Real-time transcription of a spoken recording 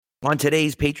On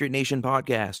today's Patriot Nation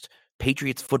podcast,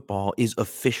 Patriots football is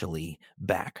officially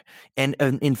back. And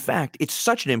in fact, it's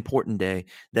such an important day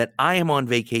that I am on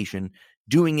vacation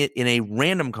doing it in a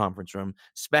random conference room.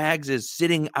 Spags is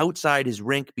sitting outside his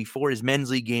rink before his men's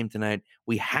league game tonight.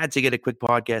 We had to get a quick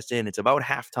podcast in. It's about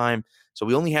halftime, so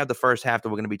we only have the first half that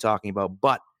we're going to be talking about,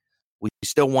 but we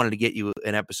still wanted to get you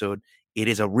an episode. It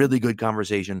is a really good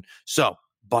conversation. So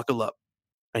buckle up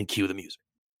and cue the music.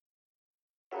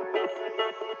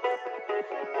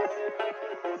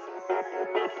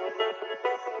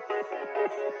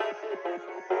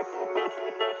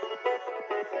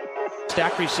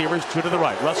 Stacked receivers, two to the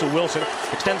right. Russell Wilson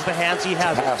extends the hands he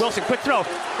has. Wilson, quick throw,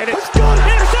 and it's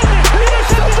intercepted!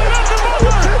 Intercepted by Malcolm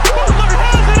Butler! Butler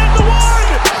has it at the one!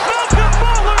 Malcolm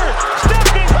Butler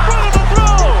stepped in front of the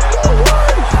throw!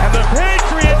 And the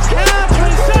Patriots have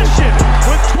possession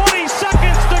with 20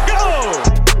 seconds to go!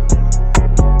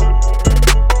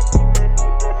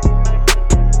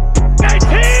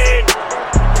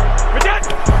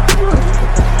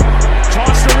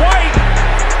 Toss to White.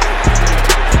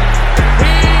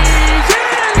 He's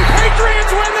in!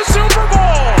 Patriots win the Super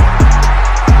Bowl!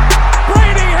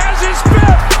 Brady has his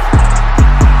fifth!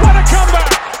 What a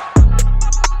comeback!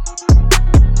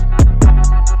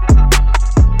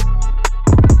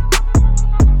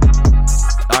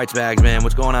 All right, Spags, man,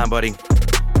 what's going on, buddy?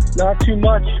 Not too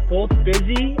much. Both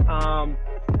busy.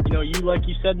 Like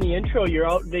you said in the intro, you're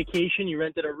out on vacation. You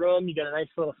rented a room. You got a nice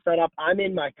little setup. I'm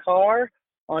in my car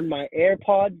on my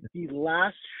AirPods. The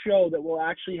last show that will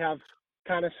actually have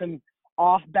kind of some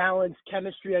off-balance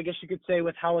chemistry, I guess you could say,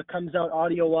 with how it comes out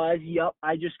audio-wise. Yep,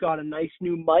 I just got a nice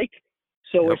new mic.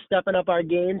 So We're stepping up our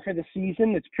game for the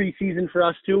season. It's preseason for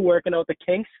us too, working out the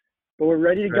kinks. But we're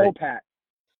ready to go, Pat.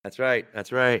 That's right.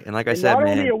 And like I said, not man.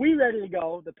 Not only are we ready to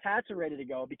go, the Pats are ready to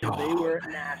go because they were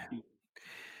nasty.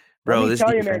 Bro, Let me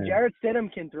tell you, man, Jarrett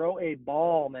Stidham can throw a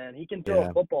ball, man. He can throw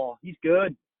a football. He's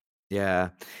good. Yeah.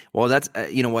 Well, that's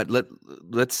you know what?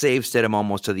 Let's save Stidham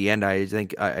almost to the end. I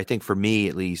think for me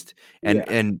at least.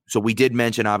 And so we did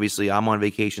mention, obviously, I'm on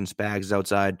vacation. Spags is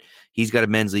outside. He's got a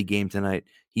men's league game tonight.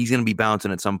 He's going to be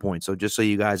bouncing at some point. So just so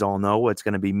you guys all know, it's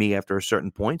going to be me after a certain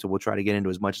point. So we'll try to get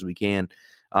into as much as we can.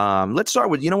 Let's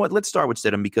start with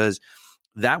Stidham because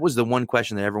that was the one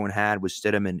question that everyone had was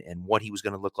Stidham and what he was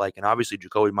going to look like. And obviously,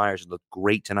 Jacoby Myers looked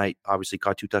great tonight. Obviously,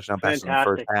 caught 2 touchdown passes in the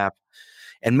first half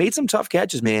and made some tough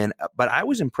catches, man. But I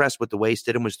was impressed with the way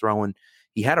Stidham was throwing.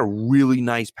 He had a really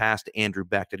nice pass to Andrew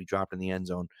Beck that he dropped in the end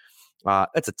zone.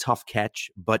 That's a tough catch,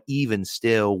 but even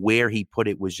still, where he put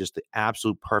it was just the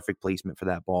absolute perfect placement for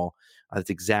that ball.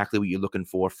 That's exactly what you're looking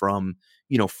for from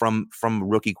a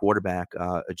rookie quarterback.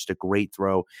 Just a great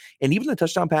throw, and even the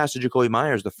touchdown pass to Jacoby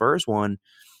Myers, the first one,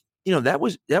 that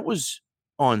was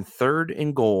on 3rd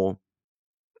and goal,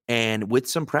 and with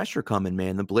some pressure coming,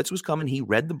 man, the blitz was coming. He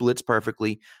read the blitz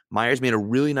perfectly. Myers made a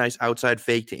really nice outside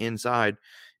fake to inside,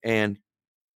 and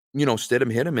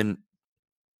Stidham hit him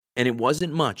and it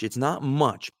wasn't much. It's not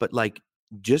much, but like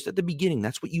just at the beginning,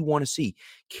 that's what you want to see.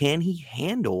 Can he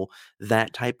handle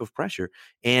that type of pressure?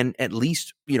 And at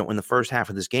least, in the first half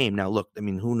of this game, now look, I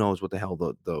mean, who knows what the hell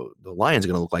the Lions are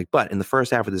going to look like, but in the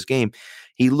first half of this game,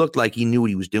 he looked like he knew what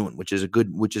he was doing, which is a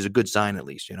good sign at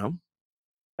least,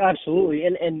 Absolutely.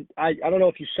 And I don't know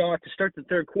if you saw it to start the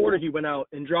third quarter, he went out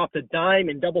and dropped a dime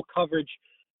in double coverage,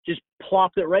 just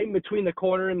plopped it right in between the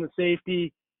corner and the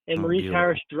safety. And Maurice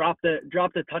Harris dropped a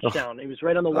touchdown. It was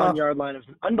right on the 1 yard line. It was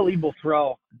an unbelievable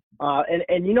throw.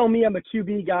 And you know me, I'm a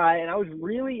QB guy, and I was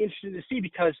really interested to see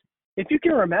because if you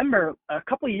can remember, a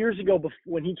couple of years ago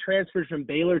when he transferred from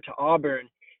Baylor to Auburn,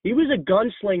 he was a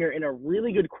gunslinger and a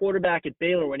really good quarterback at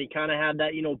Baylor when he kind of had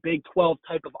that, Big 12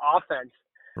 type of offense.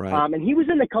 Right. And he was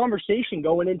in the conversation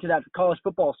going into that college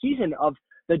football season of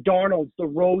the Darnolds, the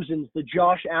Rosens, the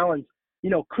Josh Allens.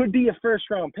 Could be a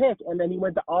first-round pick, and then he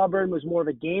went to Auburn, was more of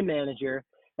a game manager,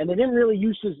 and they didn't really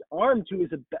use his arm to his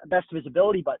best of his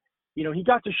ability, but, he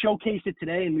got to showcase it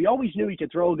today, and we always knew he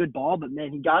could throw a good ball, but,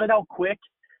 man, he got it out quick.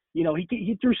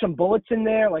 He threw some bullets in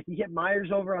there, like he hit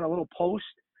Myers over on a little post.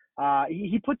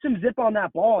 He put some zip on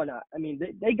that ball, and,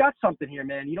 they got something here,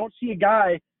 man. You don't see a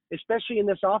guy, especially in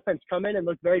this offense, come in and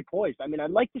look very poised. I'd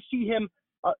like to see him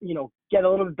get a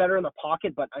little bit better in the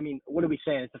pocket. But, what are we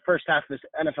saying? It's the first half of his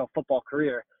NFL football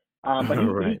career. But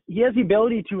he has the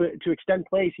ability to extend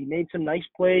plays. He made some nice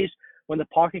plays when the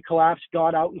pocket collapsed,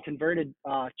 got out and converted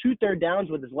 2 third downs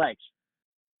with his legs.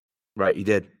 Right, he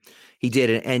did.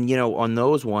 And on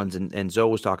those ones, and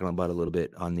Zoe was talking about it a little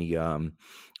bit on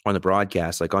the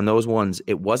broadcast, like on those ones,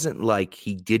 it wasn't like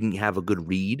he didn't have a good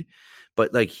read,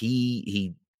 but like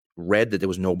he read that there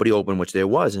was nobody open, which there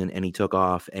wasn't, and he took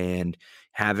off. And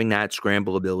having that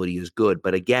scramble ability is good.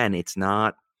 But again, it's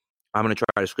not, I'm going to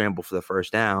try to scramble for the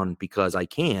first down because I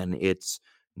can. It's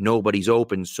nobody's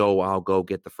open, so I'll go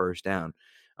get the first down.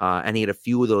 And he had a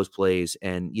few of those plays,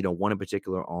 and, one in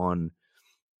particular on,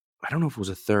 I don't know if it was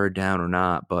a third down or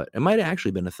not, but it might have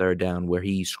actually been a third down where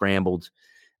he scrambled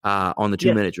on the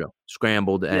 2-minute drill,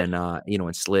 scrambled and,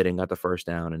 and slid and got the first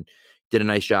down and did a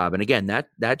nice job. And again, that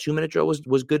 2-minute drill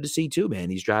was good to see too, man.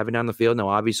 He's driving down the field. Now,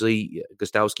 obviously,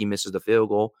 Gostkowski misses the field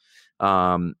goal,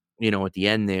 at the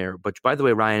end there. But by the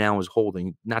way, Ryan Allen was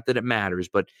holding, not that it matters,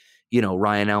 but,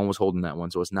 Ryan Allen was holding that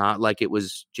one. So it's not like it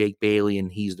was Jake Bailey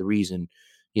and he's the reason,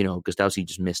 Gostkowski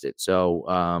just missed it. So,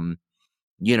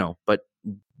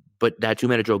 but that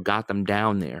 2-minute drill got them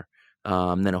down there.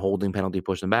 Then a holding penalty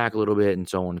pushed them back a little bit and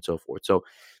so on and so forth. So,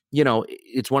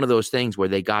 it's one of those things where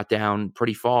they got down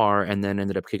pretty far and then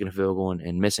ended up kicking a field goal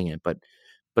and missing it. But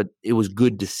it was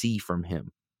good to see from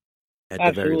him.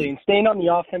 Absolutely. And staying on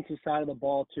the offensive side of the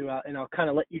ball too, and I'll kind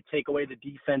of let you take away the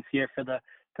defense here for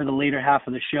the later half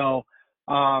of the show.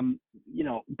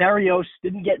 Barrios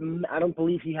didn't get, I don't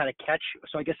believe he had a catch.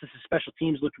 So I guess this is special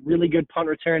teams, looked really good punt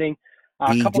returning.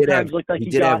 A couple times looked like he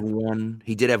did have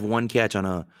one catch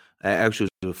on actually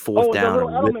it was a fourth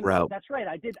down whip route. That's right.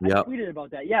 I tweeted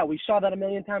about that. Yeah, we saw that a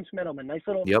million times from Edelman. Nice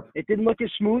little. Yep. It didn't look as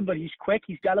smooth, but he's quick.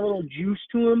 He's got a little juice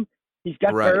to him. He's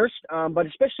got burst. But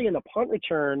especially in the punt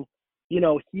return, he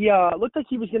looked like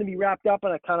he was going to be wrapped up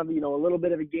in a kind of a little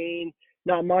bit of a gain,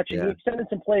 not much. And he extended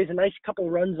some plays, a nice couple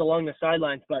runs along the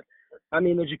sidelines. But I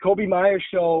mean, the Jakobi Meyers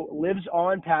show lives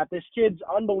on, Pat. This kid's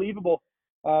unbelievable.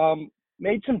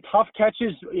 Made some tough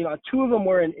catches. Two of them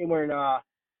were in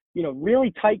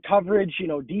really tight coverage,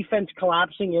 defense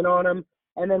collapsing in on him.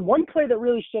 And then one play that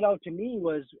really stood out to me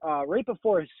was right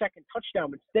before his second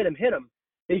touchdown, but Stidham hit him.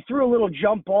 They threw a little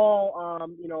jump ball, a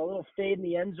little fade in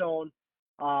the end zone,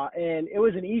 and it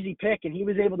was an easy pick, and he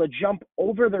was able to jump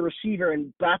over the receiver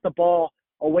and bat the ball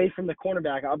away from the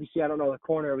cornerback. Obviously, I don't know the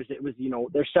corner. It was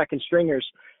their second stringers,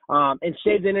 and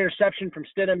saved an interception from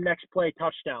Stidham. Next play,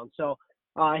 touchdown. So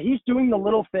he's doing the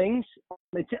little things.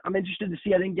 I'm interested to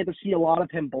see. I didn't get to see a lot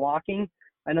of him blocking.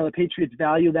 I know the Patriots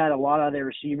value that a lot out of their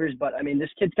receivers, but I mean, this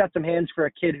kid's got some hands for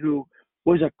a kid who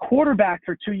was a quarterback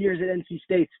for 2 years at NC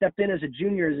State, stepped in as a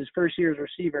junior as his first year as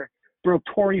receiver, broke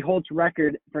Torrey Holt's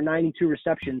record for 92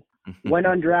 receptions, went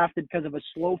undrafted because of a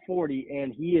slow 40,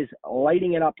 and he is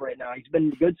lighting it up right now. He's been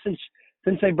good since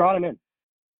they brought him in.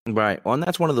 Right. Well, and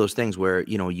that's one of those things where,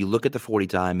 you look at the 40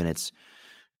 time and it's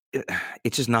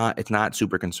just it's not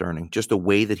super concerning. Just the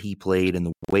way that he played and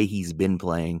the way he's been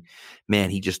playing, man,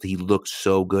 he looks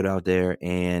so good out there.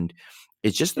 And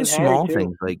it's just the small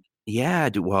things like,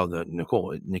 well,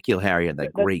 N'Keal Harry had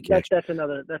that great catch. That's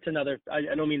another,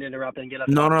 I don't mean to interrupt and get up.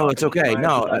 No, it's okay.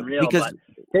 No, because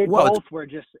they both were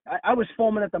just, I was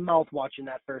foaming at the mouth watching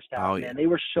that first half, man. They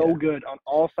were so good on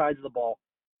all sides of the ball.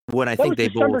 When I think they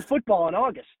December football in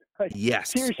August.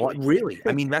 Yes, well, really.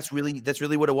 I mean, that's really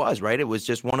what it was, right? It was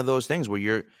just one of those things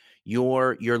where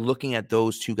you're looking at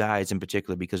those two guys in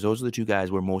particular because those are the two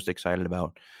guys we're most excited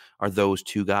about. Are those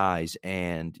two guys,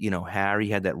 and Harry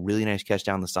had that really nice catch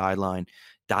down the sideline,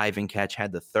 diving catch,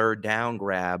 had the third down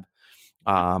grab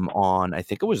on I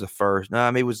think it was the first,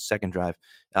 maybe it was the second drive.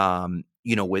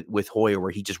 With Hoyer,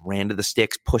 where he just ran to the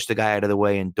sticks, pushed the guy out of the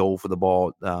way, and dove for the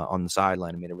ball on the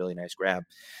sideline and made a really nice grab,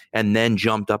 and then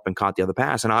jumped up and caught the other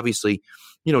pass. And obviously,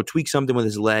 tweaked something with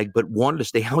his leg, but wanted to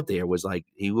stay out there. Was like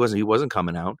he wasn't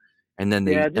coming out, and then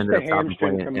they ended up stopping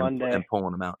and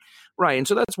pulling him out. Right, and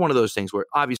so that's one of those things where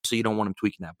obviously you don't want him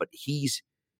tweaking that, but he's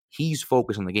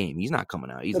focused on the game. He's not coming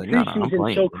out. He's like, no, I'm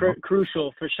playing. So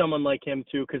crucial for someone like him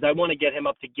too, because I want to get him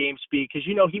up to game speed. Because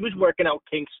he was working out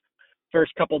kinks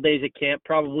first couple of days at camp,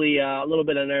 probably a little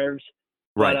bit of nerves.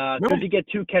 Right. But good to get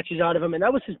 2 catches out of him, and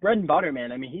that was his bread and butter,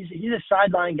 man. I mean, he's a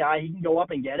sideline guy. He can go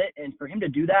up and get it, and for him to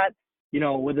do that,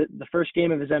 with the first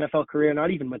game of his NFL career,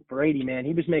 not even with Brady, man,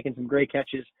 he was making some great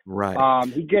catches. Right.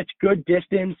 He gets good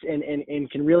distance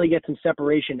and can really get some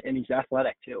separation, and he's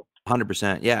athletic too.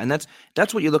 100%. Yeah, and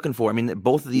that's what you're looking for. I mean,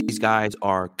 both of these guys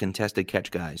are contested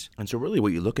catch guys. And so really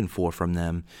what you're looking for from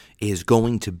them is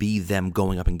going to be them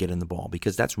going up and getting the ball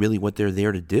because that's really what they're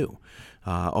there to do.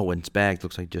 And Spags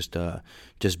looks like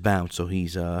just bounced, so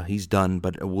he's done,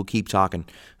 but we'll keep talking.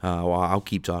 I'll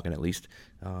keep talking at least.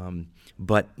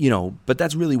 But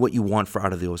that's really what you want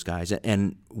out of those guys.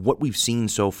 And what we've seen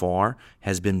so far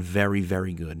has been very,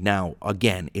 very good. Now,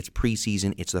 again, it's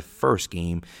preseason. It's the first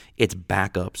game. It's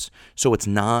backups. So it's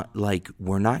not like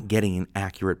we're not getting an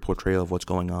accurate portrayal of what's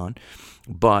going on.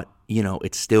 But,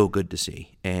 it's still good to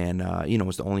see. And,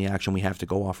 it's the only action we have to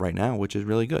go off right now, which is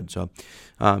really good. So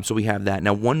we have that.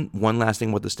 Now, one last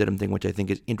thing with the Stidham thing, which I think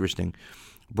is interesting.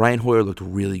 Brian Hoyer looked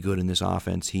really good in this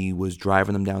offense. He was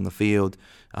driving them down the field,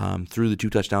 threw the 2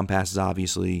 touchdown passes,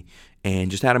 obviously,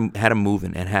 and just had them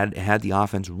moving and had the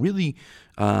offense really,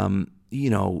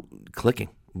 clicking.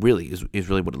 Really is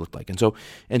really what it looked like. And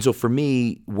so for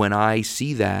me, when I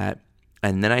see that,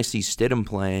 and then I see Stidham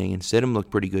playing, and Stidham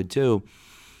looked pretty good too.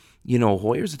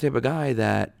 Hoyer's the type of guy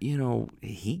that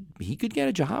he could get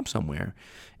a job somewhere,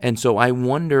 and so I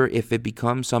wonder if it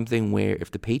becomes something where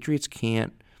if the Patriots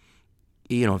can't.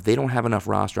 If they don't have enough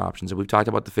roster options, and we've talked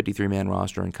about the 53-man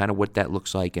roster and kind of what that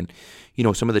looks like, and,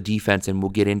 some of the defense, and we'll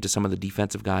get into some of the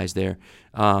defensive guys there,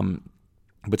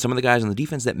 but some of the guys on the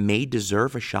defense that may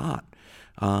deserve a shot.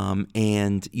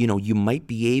 And, you might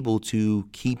be able to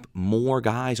keep more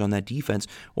guys on that defense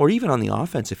or even on the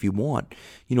offense if you want.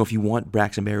 If you want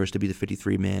Braxton Berrios to be the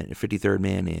 53rd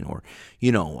man in, or,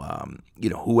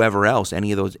 whoever else,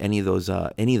 any of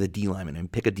the D linemen,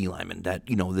 and pick a D lineman that,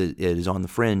 that is on the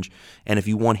fringe. And if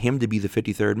you want him to be the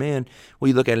 53rd man, well,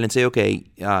 you look at it and say, okay,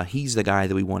 he's the guy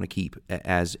that we want to keep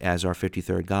as our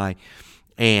 53rd guy.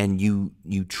 And you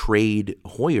trade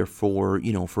Hoyer for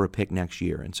a pick next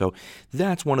year. And so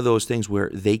that's one of those things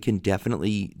where they can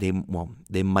definitely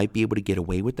they might be able to get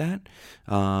away with that.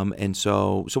 And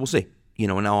so we'll see.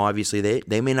 Now obviously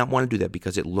they may not want to do that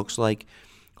because it looks like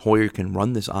Hoyer can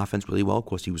run this offense really well. Of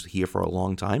course, he was here for a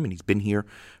long time and he's been here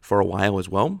for a while as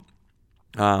well.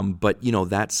 But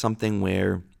that's something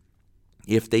where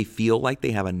if they feel like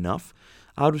they have enough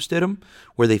out of Stidham,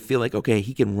 where they feel like, okay,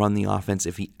 he can run the offense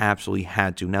if he absolutely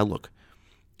had to. Now, look,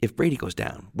 if Brady goes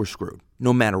down, we're screwed,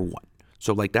 no matter what.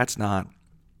 So, it's not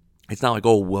like,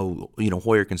 oh, well,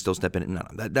 Hoyer can still step in. No,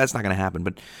 that's not going to happen.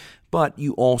 But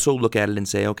you also look at it and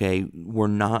say, okay, we're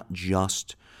not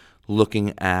just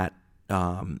looking at,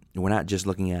 the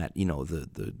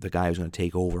guy who's going to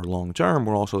take over long term.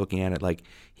 We're also looking at it like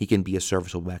he can be a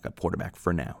serviceable backup quarterback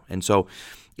for now. And so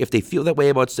if they feel that way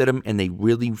about Stidham and they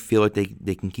really feel like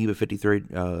they can keep a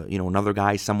 53rd, another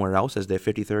guy somewhere else as their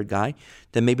 53rd guy,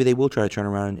 then maybe they will try to turn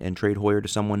around and trade Hoyer to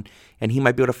someone, and he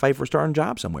might be able to fight for a starting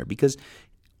job somewhere. Because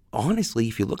honestly,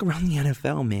 if you look around the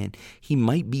NFL, man, he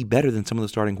might be better than some of the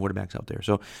starting quarterbacks out there.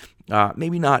 So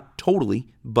maybe not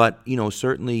totally, but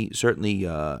certainly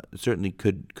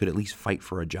could at least fight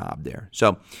for a job there.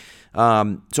 So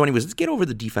anyways, let's get over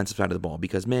the defensive side of the ball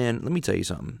because, man, let me tell you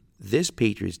something. This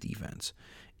Patriots defense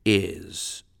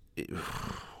is,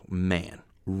 man,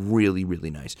 really, really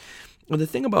nice. Well, the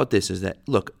thing about this is that,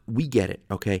 look, we get it,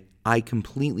 okay? I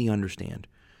completely understand.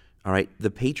 All right, the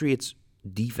Patriots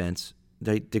defense.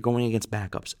 They're going against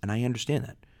backups, and I understand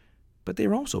that. But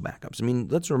they're also backups. I mean,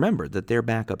 let's remember that they're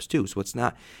backups too. So it's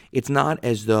not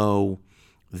as though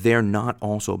they're not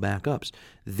also backups.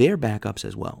 They're backups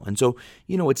as well. And so,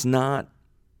 it's not –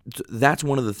 that's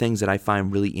one of the things that I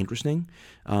find really interesting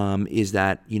is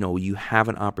that, you have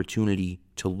an opportunity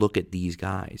to look at these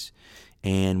guys.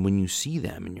 And when you see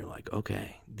them and you're like,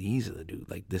 okay, these are the dude.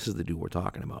 Like, this is the dude we're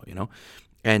talking about,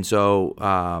 And so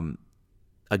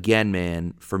again,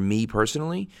 man, for me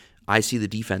personally, I see the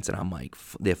defense and I'm like,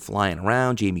 they're flying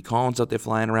around. Jamie Collins out there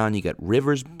flying around. You got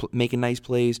Rivers making nice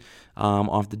plays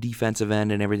off the defensive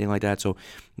end and everything like that. So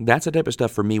that's the type of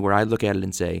stuff for me where I look at it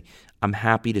and say, I'm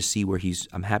happy to see what he's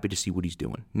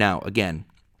doing. Now, again,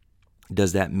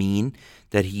 does that mean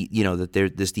that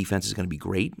this defense is going to be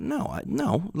great?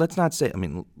 No. Let's not say. I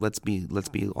mean, let's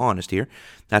be honest here.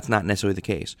 That's not necessarily the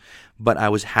case. But I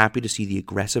was happy to see the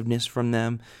aggressiveness from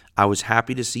them. I was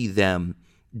happy to see them.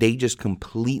 They just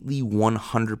completely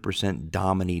 100%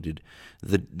 dominated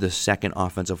the second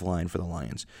offensive line for the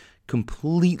Lions.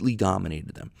 Completely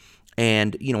dominated them.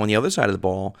 And, on the other side of the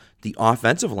ball, the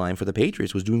offensive line for the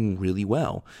Patriots was doing really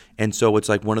well. And so it's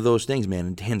like one of those things, man.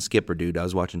 And Dan Skipper, dude, I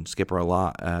was watching Skipper a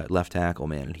lot, left tackle,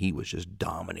 man, and he was just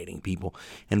dominating people.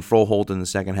 And Froholt in the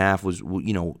second half was,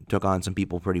 took on some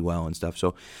people pretty well and stuff.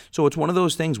 So it's one of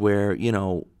those things where,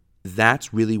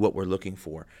 that's really what we're looking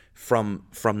for from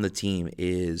the team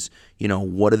is,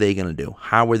 what are they going to do?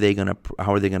 How are they going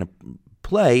to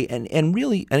play? And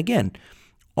really, and again,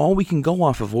 all we can go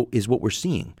off of is what we're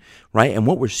seeing, right? And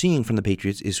what we're seeing from the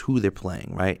Patriots is who they're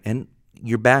playing, right? And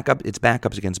your backup, it's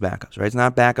backups against backups, right? It's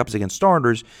not backups against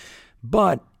starters,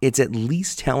 but it's at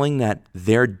least telling that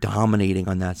they're dominating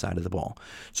on that side of the ball.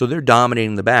 So they're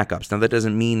dominating the backups. Now that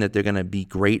doesn't mean that they're going to be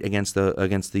great against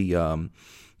the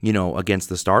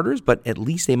starters, but at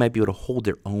least they might be able to hold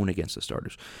their own against the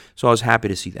starters. So I was happy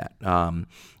to see that.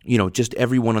 Just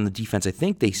everyone on the defense.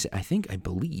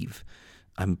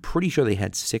 I'm pretty sure they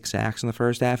had 6 sacks in the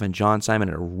first half, and John Simon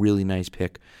had a really nice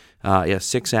pick.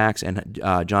 6 sacks, and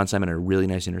John Simon had a really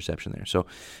nice interception there. So,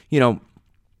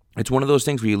 it's one of those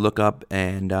things where you look up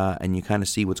and you kind of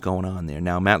see what's going on there.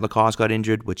 Now, Matt Lacoste got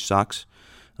injured, which sucks.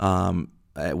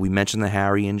 We mentioned the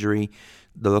Harry injury.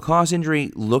 The Lacoste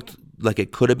injury looked like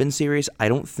it could have been serious. I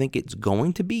don't think it's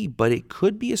going to be, but it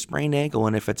could be a sprained ankle.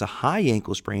 And if it's a high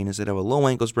ankle sprain instead of a low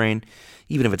ankle sprain,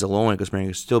 even if it's a low ankle sprain, it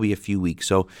could still be a few weeks.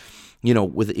 So,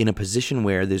 in a position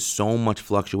where there's so much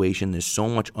fluctuation, there's so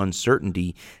much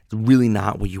uncertainty, it's really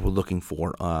not what you were looking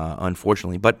for,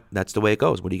 unfortunately. But that's the way it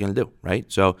goes. What are you going to do,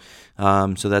 right? So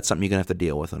that's something you're going to have to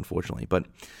deal with, unfortunately. But,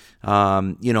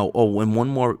 and one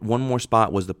more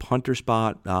spot was the punter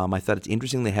spot. I thought it's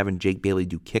interesting they having Jake Bailey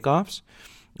do kickoffs.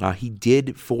 He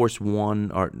did force one,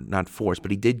 or not force,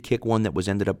 but he did kick one that was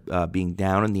ended up being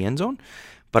down in the end zone.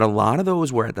 But a lot of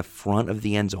those were at the front of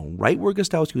the end zone, right where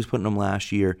Gostowski was putting them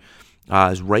last year.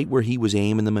 Is right where he was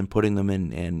aiming them and putting them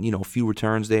in, and a few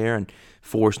returns there and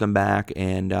forced them back,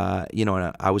 and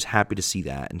and I was happy to see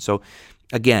that. And so,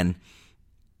 again,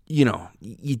 you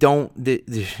don't.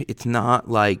 It's not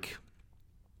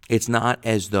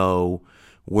as though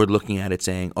we're looking at it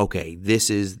saying, okay, this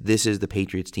is the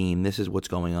Patriots team, this is what's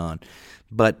going on.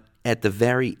 But at the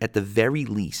very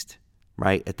least,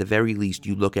 right? At the very least,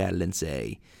 you look at it and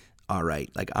say, all right,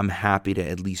 I'm happy to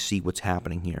at least see what's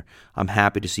happening here. I'm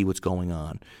happy to see what's going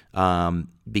on.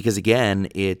 Because again,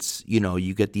 it's,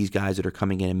 you get these guys that are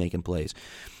coming in and making plays.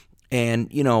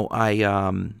 And,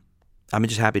 I'm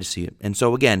just happy to see it. And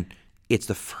so again, it's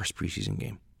the first preseason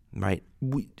game, right?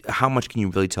 How much can you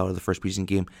really tell of the first preseason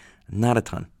game? Not a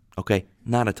ton, okay?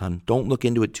 Not a ton. Don't look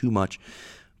into it too much.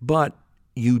 But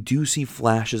you do see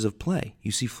flashes of play.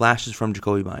 You see flashes from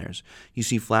Jacoby Myers. You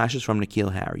see flashes from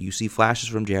N'Keal Harry. You see flashes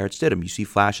from Jarrett Stidham. You see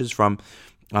flashes from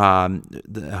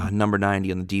the number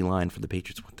 90 on the D-line for the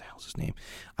Patriots. What the hell's his name?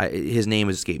 His name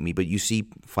has escaped me, but you see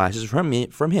flashes from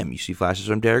him. You see flashes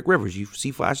from Derek Rivers. You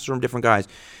see flashes from different guys.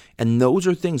 And those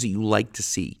are things that you like to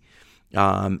see.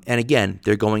 And again,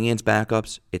 they're going in as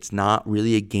backups. It's not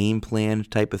really a game plan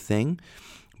type of thing.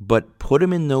 But put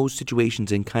them in those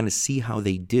situations and kind of see how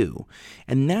they do.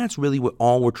 And that's really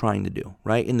all we're trying to do,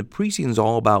 right? And the preseason is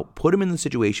all about put them in the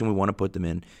situation we want to put them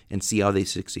in and see how they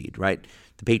succeed, right?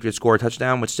 The Patriots score a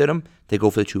touchdown with Stidham, they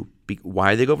go for the 2.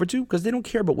 Why do they go for 2? Because they don't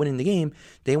care about winning the game.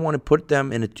 They want to put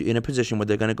them in a position where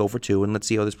they're going to go for 2, and let's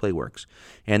see how this play works.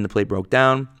 And the play broke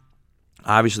down.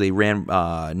 Obviously, they ran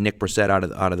Nick Brissett out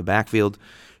of the backfield.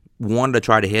 Wanted to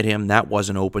try to hit him. That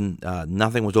wasn't open.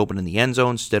 Nothing was open in the end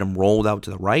zone. Stidham rolled out to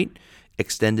the right,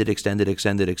 extended,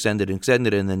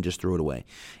 and then just threw it away.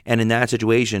 And in that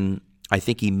situation, I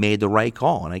think he made the right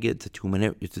call. And I get it's a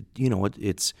 2-minute.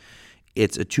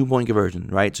 It's a 2-point conversion,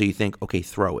 right? So you think, okay,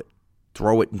 throw it,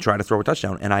 and try to throw a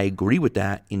touchdown. And I agree with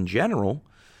that in general.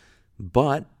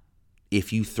 But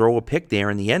if you throw a pick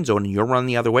there in the end zone and you're running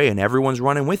the other way and everyone's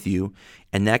running with you,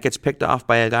 and that gets picked off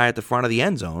by a guy at the front of the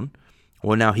end zone,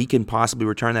 well, now he can possibly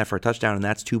return that for a touchdown, and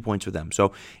that's 2 points for them.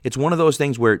 So it's one of those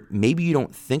things where maybe you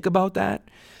don't think about that,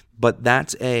 but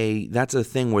that's a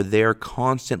thing where they're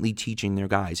constantly teaching their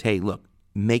guys, hey, look,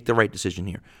 make the right decision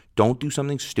here. Don't do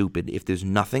something stupid. If there's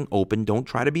nothing open, don't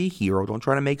try to be a hero. Don't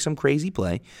try to make some crazy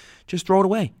play. Just throw it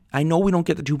away. I know we don't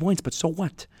get the 2 points, but so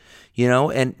what?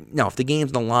 And now if the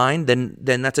game's on the line, then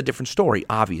that's a different story,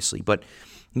 obviously. But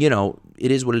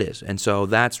it is what it is. And so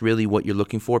that's really what you're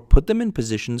looking for. Put them in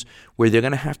positions where they're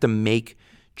going to have to make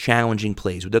challenging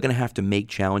plays, where they're going to have to make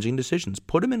challenging decisions.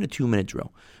 Put them in a 2-minute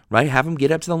drill, right? Have them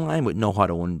get up to the line with no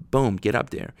huddle and boom, get up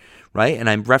there, right? And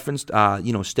I referenced,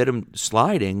 Stidham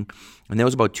sliding, and there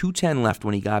was about 2:10 left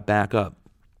when he got back up.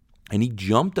 And he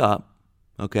jumped up,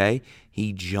 okay?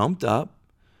 He jumped up.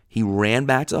 He ran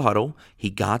back to the huddle. He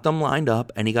got them lined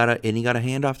up, and he got a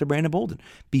handoff to Brandon Bolden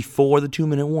before the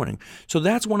 2-minute warning. So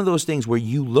that's one of those things where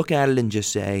you look at it and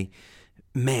just say,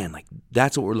 man,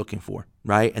 that's what we're looking for,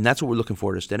 right? And that's what we're looking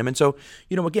for to Stidham. And so,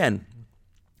 again,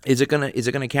 is it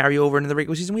gonna carry over into the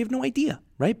regular season? We have no idea,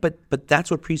 right? But that's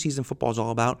what preseason football is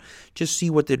all about. Just see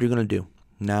what they're going to do.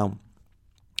 Now,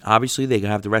 obviously, they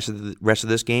have the rest of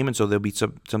this game, and so there'll be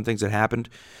some things that happened.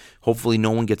 Hopefully, no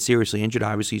one gets seriously injured.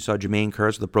 Obviously, you saw Jermaine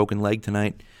Kearse with a broken leg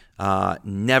tonight.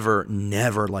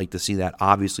 Never like to see that.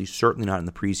 Obviously, certainly not in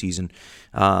the preseason.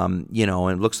 And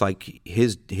it looks like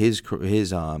his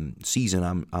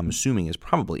season, I'm assuming, is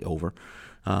probably over.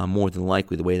 more than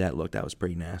likely the way that looked. That was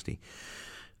pretty nasty.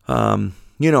 So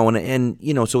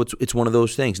it's one of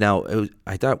those things. Now,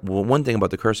 I thought one thing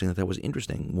about the cursing that was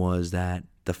interesting was that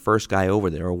the first guy over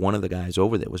there, or one of the guys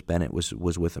over there, was Bennett, was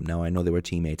with him. Now, I know they were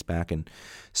teammates back in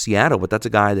Seattle, but that's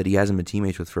a guy that he hasn't been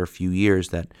teammates with for a few years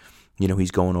that,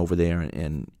 he's going over there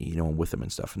and with him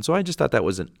and stuff. And so I just thought that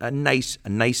was a nice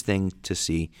thing to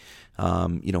see,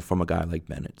 from a guy like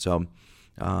Bennett. So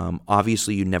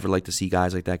obviously you never like to see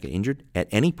guys like that get injured at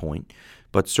any point,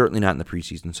 but certainly not in the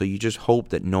preseason. So you just hope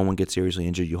that no one gets seriously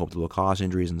injured. You hope the lacrosse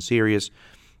injury isn't serious.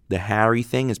 The Harry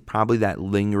thing is probably that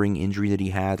lingering injury that he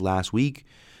had last week.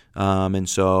 And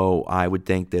so I would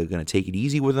think they're going to take it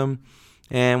easy with him.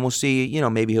 And we'll see,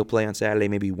 maybe he'll play on Saturday,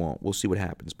 maybe he won't. We'll see what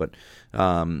happens. But,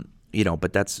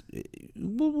 but that's,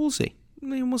 we'll see.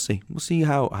 We'll see. We'll see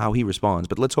how he responds.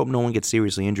 But let's hope no one gets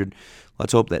seriously injured.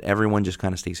 Let's hope that everyone just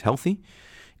kind of stays healthy.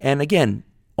 And again,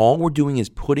 all we're doing is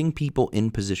putting people in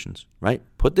positions, right?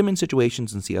 Put them in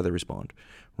situations and see how they respond,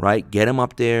 right? Get them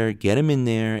up there, get them in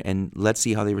there, and let's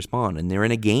see how they respond. And they're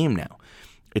in a game now.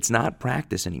 It's not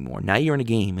practice anymore. Now you're in a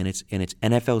game, and it's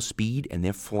NFL speed, and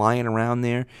they're flying around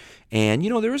there. And,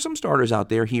 there are some starters out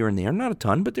there here and there. Not a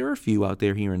ton, but there are a few out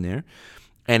there here and there.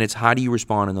 And it's how do you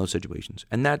respond in those situations?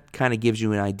 And that kind of gives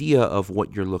you an idea of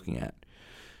what you're looking at.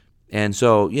 And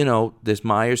so, this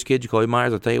Myers kid, Jacoby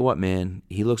Myers, I'll tell you what, man,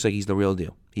 he looks like he's the real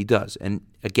deal. He does. And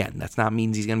again, that's not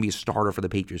means he's going to be a starter for the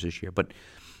Patriots this year. But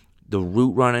the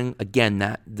route running,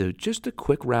 again, just a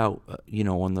quick route,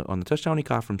 on the touchdown he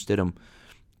caught from Stidham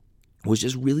was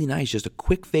just really nice. Just a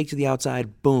quick fake to the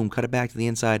outside, boom, cut it back to the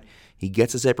inside. He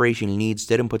gets the separation he needs.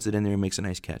 Stidham puts it in there and makes a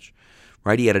nice catch.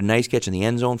 Right? He had a nice catch in the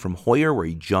end zone from Hoyer where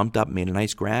he jumped up, made a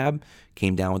nice grab,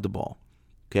 came down with the ball.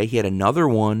 Okay, he had another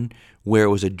one where it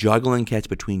was a juggling catch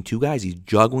between two guys. He's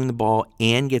juggling the ball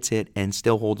and gets hit and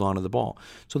still holds on to the ball.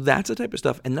 So that's the type of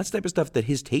stuff, and that's the type of stuff that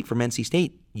his tape from NC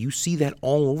State, you see that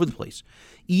all over the place.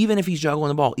 Even if he's juggling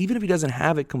the ball, even if he doesn't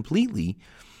have it completely,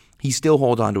 he still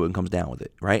holds on to it and comes down with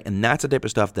it, right? And that's the type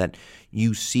of stuff that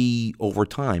you see over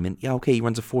time. And yeah, okay, he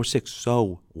runs a 4.6,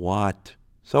 so what?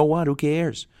 So what? Who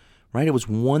cares? Right? It was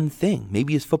one thing.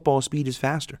 Maybe his football speed is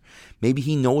faster. Maybe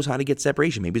he knows how to get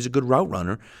separation. Maybe he's a good route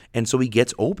runner, and so he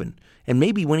gets open. And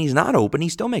maybe when he's not open, he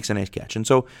still makes a nice catch. And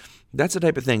so that's the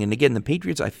type of thing. And again, the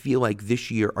Patriots, I feel like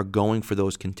this year are going for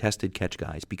those contested catch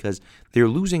guys because they're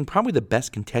losing probably the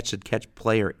best contested catch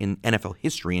player in NFL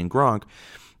history in Gronk.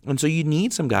 And so you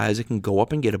need some guys that can go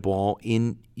up and get a ball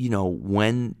in,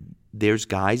 when there's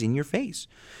guys in your face,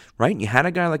 right? And you had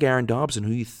a guy like Aaron Dobson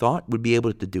who you thought would be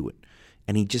able to do it.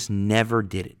 And he just never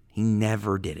did it. He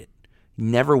never did it. He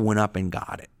never went up and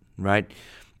got it, right?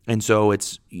 And so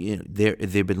it's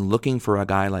they've been looking for a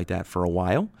guy like that for a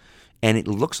while, and it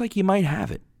looks like you might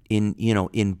have it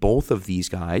in both of these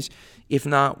guys, if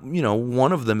not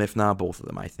one of them, if not both of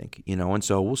them, I think And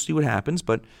so we'll see what happens,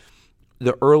 but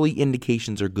the early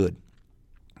indications are good.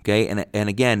 Okay, and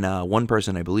again, one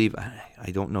person I believe I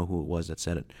don't know who it was that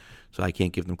said it, so I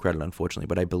can't give them credit unfortunately,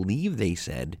 but I believe they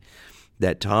said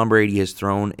that Tom Brady has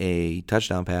thrown a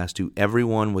touchdown pass to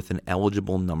everyone with an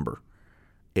eligible number,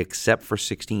 except for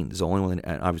 16. There's the only one,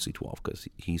 obviously 12, because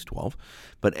he's 12.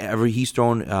 But he's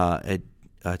thrown a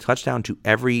touchdown to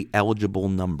every eligible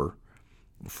number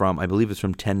from, I believe it's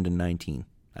from 10 to 19,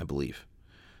 I believe.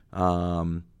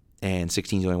 And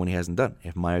 16 is the only one he hasn't done.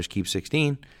 If Myers keeps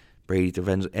 16, Brady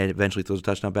eventually throws a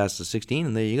touchdown pass to 16,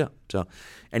 and there you go. So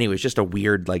anyway, it's just a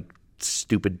weird,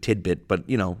 stupid tidbit, but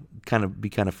kind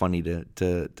of funny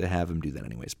to have him do that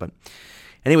anyways. But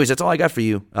anyways, that's all I got for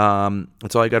you.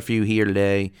 That's all I got for you here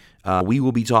today. We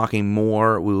will be talking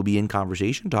more. We will be in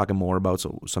conversation, talking more about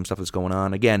some stuff that's going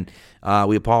on. Again,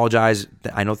 we apologize.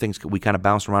 I know we kind of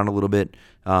bounced around a little bit.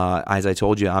 As I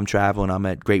told you, I'm traveling. I'm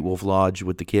at Great Wolf Lodge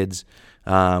with the kids,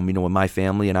 with my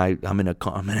family, and I'm in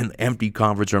an empty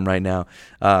conference room right now,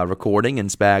 recording. And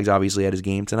Spags obviously had his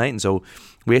game tonight, and so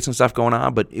we had some stuff going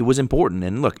on, but it was important.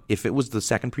 And look, if it was the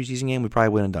second preseason game, we probably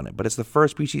wouldn't have done it. But it's the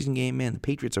first preseason game, man. The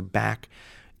Patriots are back.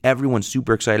 Everyone's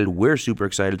super excited. We're super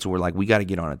excited, so we're like, we got to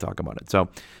get on and talk about it. So,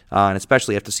 and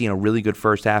especially after seeing a really good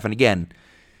first half. And again,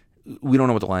 we don't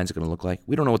know what the Lions are going to look like.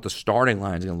 We don't know what the starting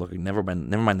Lions are going to look like. Never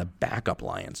mind the backup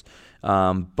Lions.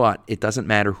 But it doesn't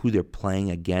matter who they're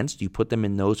playing against. You put them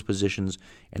in those positions,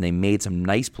 and they made some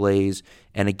nice plays.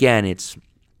 And again, it's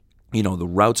the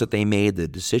routes that they made, the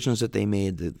decisions that they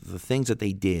made, the things that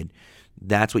they did.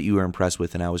 That's what you were impressed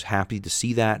with, and I was happy to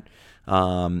see that.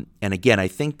 And again, I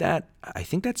think that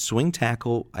swing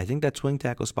tackle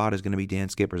spot is going to be Dan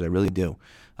Skipper's. I really do.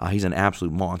 He's an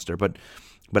absolute monster, but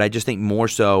I just think more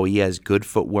so he has good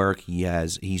footwork.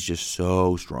 He's just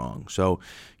so strong. So,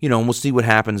 and we'll see what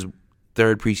happens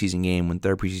third preseason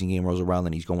game rolls around,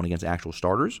 then he's going against actual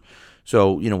starters.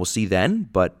 So, we'll see then.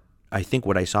 But I think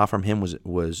what I saw from him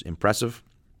was impressive.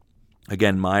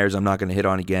 Again, Myers, I'm not going to hit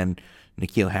on again.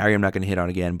 N'Keal Harry, I'm not going to hit on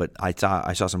again. But I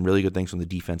saw some really good things from the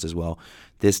defense as well.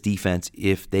 This defense,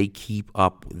 if they keep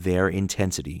up their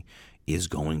intensity, is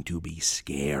going to be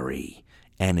scary,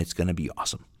 and it's going to be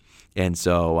awesome. And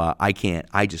so I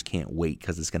just can't wait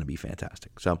because it's going to be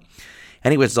fantastic. So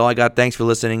anyways, that's all I got. Thanks for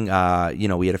listening.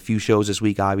 We had a few shows this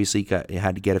week, obviously.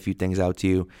 Had to get a few things out to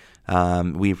you.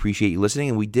 We appreciate you listening,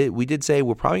 and we did say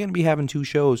we're probably going to be having 2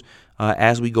 shows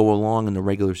as we go along in the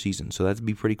regular season. So that'd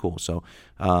be pretty cool. So,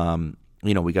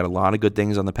 we got a lot of good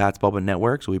things on the Pat's Pulpit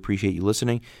Network, so we appreciate you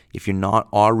listening. If you're not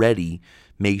already,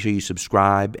 make sure you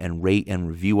subscribe and rate and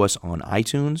review us on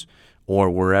iTunes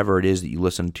or wherever it is that you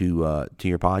listen to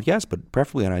your podcast, but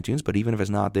preferably on iTunes. But even if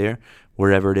it's not there,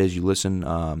 wherever it is you listen,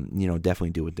 definitely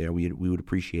do it there. We would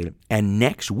appreciate it. And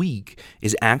next week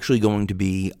is actually going to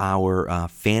be our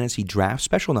fantasy draft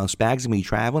special. Now, Spags is going to be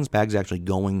traveling. Spags is actually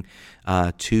going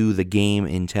to the game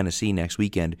in Tennessee next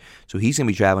weekend. So he's going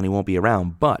to be traveling. He won't be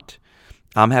around, but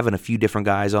I'm having a few different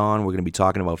guys on. We're going to be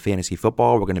talking about fantasy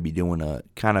football. We're going to be doing a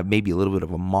kind of maybe a little bit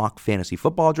of a mock fantasy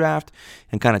football draft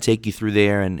and kind of take you through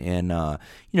there and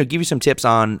give you some tips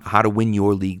on how to win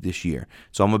your league this year.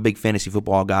 So I'm a big fantasy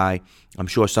football guy. I'm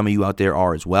sure some of you out there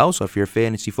are as well. So if you're a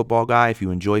fantasy football guy, if you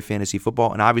enjoy fantasy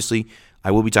football, and obviously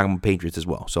I will be talking about Patriots as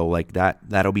well. So like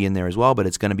that'll be in there as well, but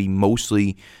it's going to be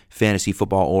mostly fantasy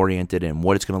football oriented and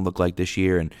what it's going to look like this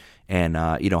year and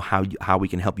how we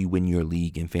can help you win your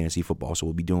league in fantasy football. So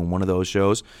we'll be doing one of those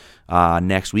shows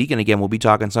next week. And again, we'll be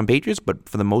talking some Patriots, but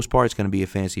for the most part, it's going to be a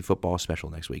fantasy football special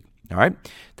next week. All right.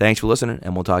 Thanks for listening,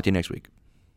 and we'll talk to you next week.